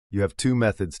You have two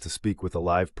methods to speak with a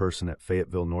live person at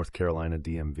Fayetteville North Carolina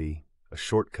DMV, a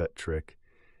shortcut trick,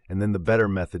 and then the better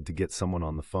method to get someone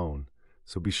on the phone,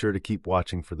 so be sure to keep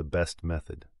watching for the best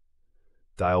method.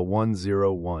 Dial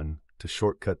 101 to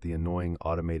shortcut the annoying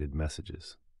automated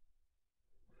messages.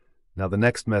 Now the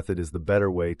next method is the better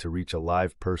way to reach a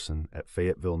live person at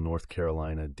Fayetteville North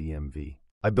Carolina DMV.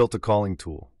 I built a calling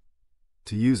tool.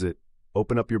 To use it,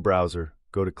 open up your browser,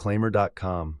 go to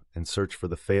Claimyr.com and search for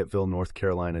the Fayetteville North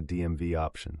Carolina DMV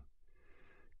option.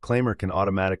 Claimyr can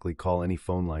automatically call any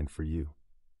phone line for you.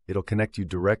 It'll connect you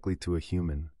directly to a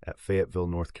human at Fayetteville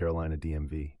North Carolina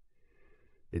DMV.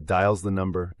 It dials the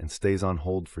number and stays on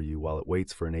hold for you while it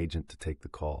waits for an agent to take the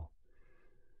call.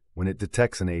 When it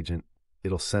detects an agent,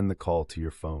 it'll send the call to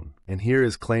your phone. And here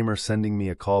is Claimyr sending me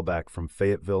a call back from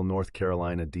Fayetteville North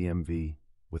Carolina DMV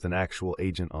with an actual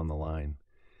agent on the line.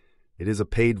 It is a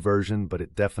paid version, but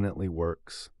it definitely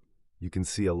works. You can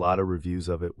see a lot of reviews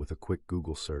of it with a quick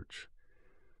Google search.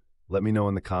 Let me know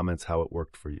in the comments how it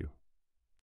worked for you.